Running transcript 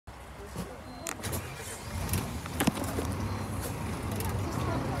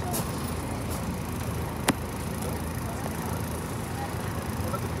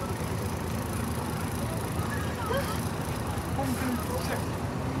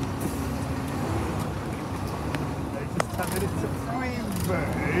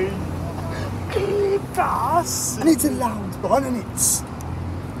And it's a loud one, and it's...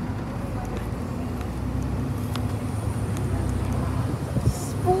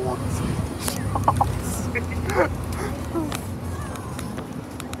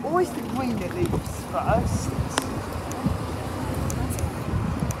 Always the queen that leaves first.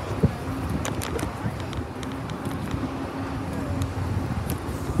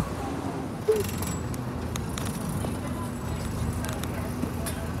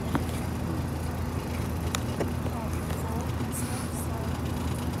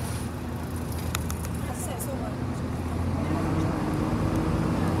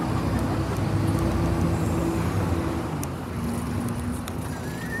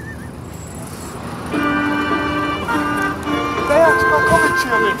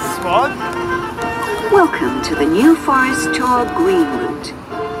 Welcome to the New Forest Tour Green Route,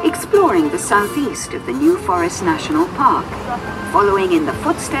 exploring the southeast of the New Forest National Park, following in the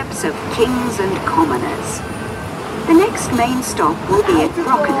footsteps of kings and commoners. The next main stop will be at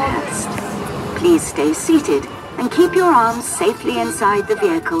Brockenhurst. Please stay seated and keep your arms safely inside the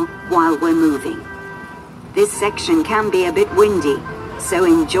vehicle while we're moving. This section can be a bit windy, so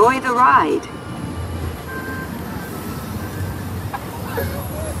enjoy the ride.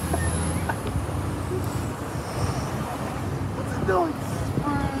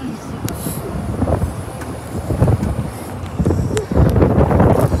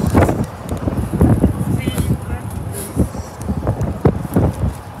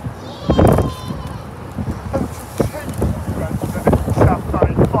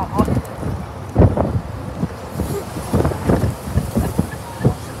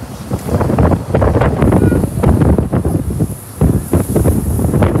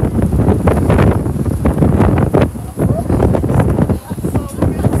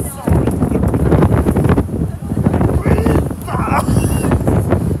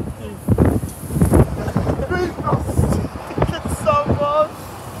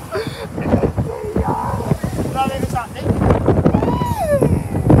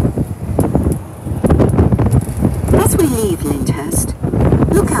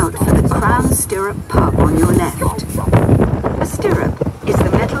 Pub on your left. A stirrup is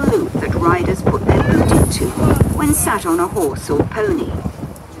the metal loop that riders put their boot into when sat on a horse or pony.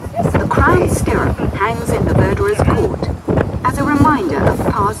 The crown stirrup hangs in the verderer's court as a reminder of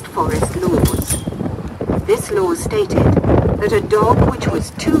past forest laws. This law stated that a dog which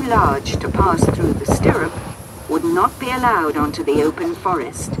was too large to pass through the stirrup would not be allowed onto the open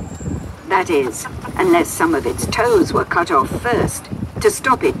forest. That is, unless some of its toes were cut off first, to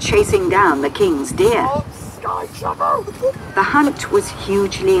stop it chasing down the king's deer. The hunt was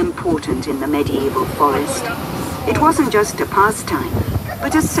hugely important in the medieval forest. It wasn't just a pastime,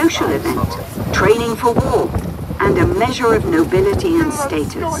 but a social event, training for war, and a measure of nobility and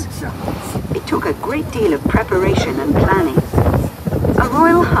status. It took a great deal of preparation and planning. A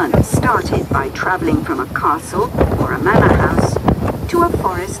royal hunt started by traveling from a castle or a manor house to a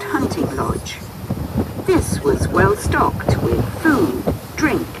forest hunting lodge. This was well stocked with food,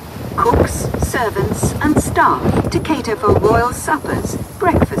 drink, cooks, servants and staff to cater for royal suppers,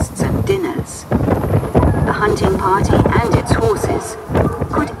 breakfasts and dinners. The hunting party and its horses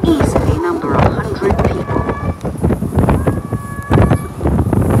could easily number 100 people.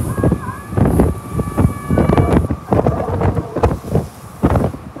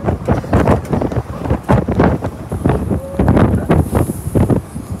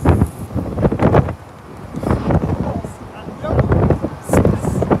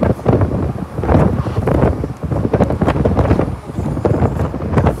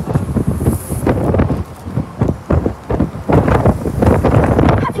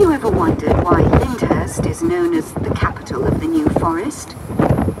 Known as the capital of the New Forest?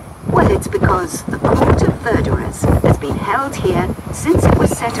 Well, it's because the Court of Verderers has been held here since it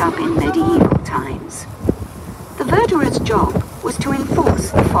was set up in medieval times. The Verderers' job was to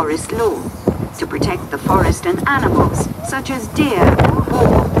enforce the forest law, to protect the forest and animals, such as deer and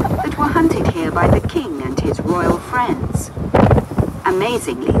boar, that were hunted here by the king and his royal friends.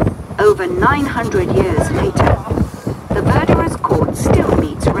 Amazingly, over 900 years later, the Verderers' Court still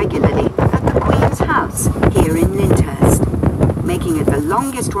meets regularly at the Queen's House here in Lyndhurst, making it the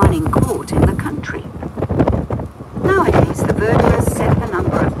longest-running court in the country. Nowadays, the Verderers set the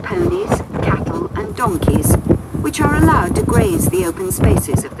number of ponies, cattle and donkeys which are allowed to graze the open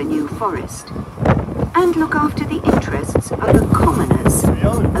spaces of the New Forest, and look after the interests of the commoners who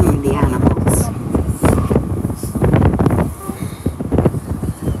own the animals.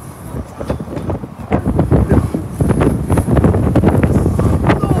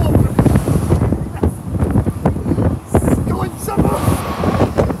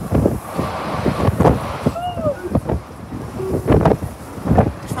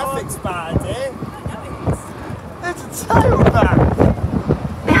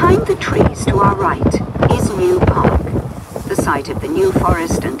 trees to our right is New Park, the site of the New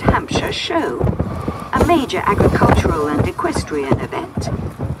Forest and Hampshire Show, a major agricultural and equestrian event.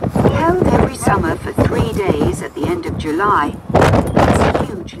 Held every summer for 3 days at the end of July, it's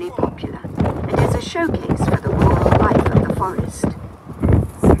hugely popular and is a showcase for the rural life of the forest.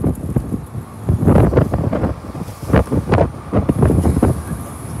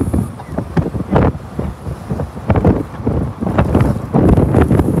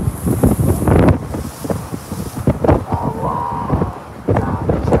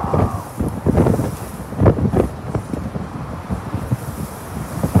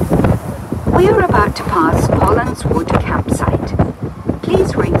 We're about to pass Hollands Wood campsite.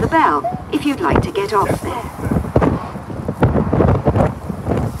 Please ring the bell if you'd like to get off there.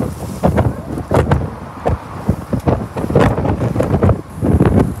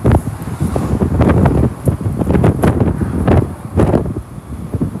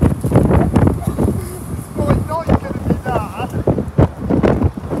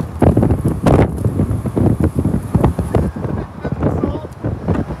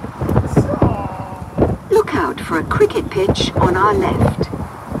 For a cricket pitch on our left.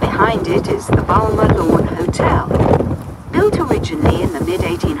 Behind it is the Bulmer Lawn Hotel. Built originally in the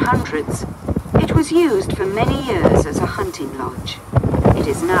mid-1800s, it was used for many years as a hunting lodge. It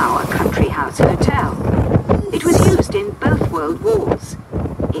is now a country house hotel. It was used in both World Wars.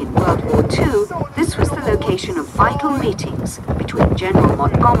 In World War II, this was the location of vital meetings between General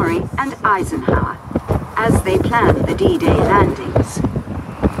Montgomery and Eisenhower as they planned the D-Day landings.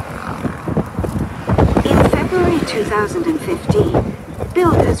 In February 2015,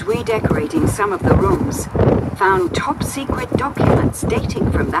 builders redecorating some of the rooms found top-secret documents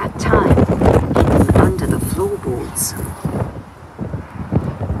dating from that time hidden under the floorboards.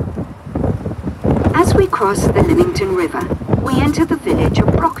 As we cross the Lymington River, we enter the village of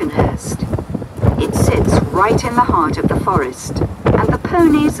Brockenhurst. It sits right in the heart of the forest, and the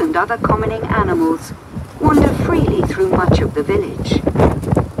ponies and other commoning animals wander freely through much of the village.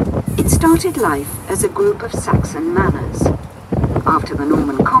 It started life as a group of Saxon manors. After the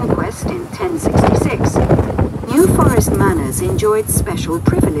Norman conquest in 1066, New Forest manors enjoyed special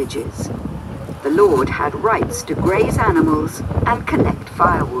privileges. The lord had rights to graze animals and collect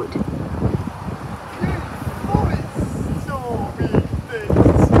firewood.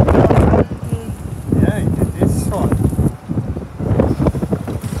 Yeah, he did this one.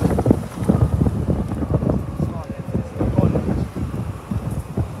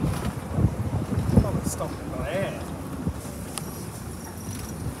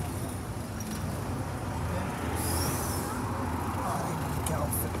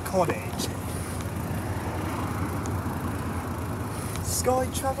 Cottage. Sky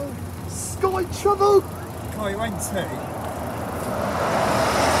travel? Sky travel? Oh, you went to?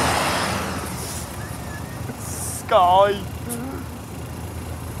 Sky.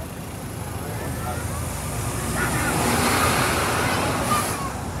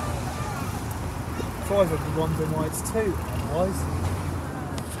 I've been wondering why it's 2 otherwise.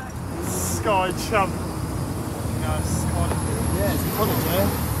 Sky travel. No, Sky. Yeah, it's a cottage there.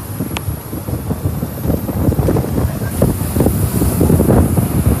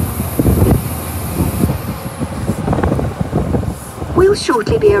 We'll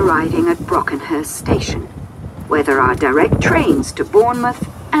shortly be arriving at Brockenhurst Station, where there are direct trains to Bournemouth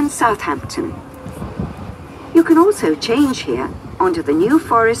and Southampton. You can also change here onto the New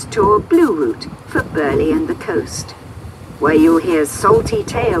Forest Tour Blue Route for Burley and the coast, where you'll hear salty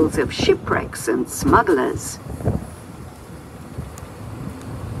tales of shipwrecks and smugglers.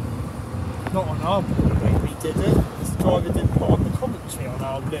 Not on our Blu-ray, we didn't. This driver didn't put on the commentary on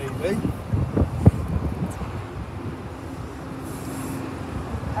our Blu-ray.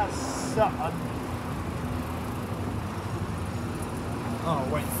 That's something. Oh,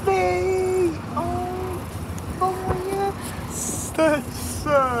 wait. The old fire station!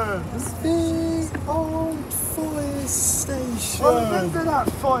 The old fire station! I remember that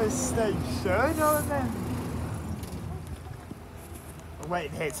fire station, I remember. We're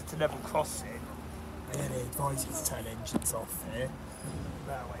waiting here to level crossing. Yeah, they advise you to turn engines off here.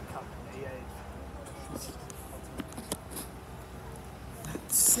 Railway company, yeah.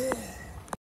 That's it.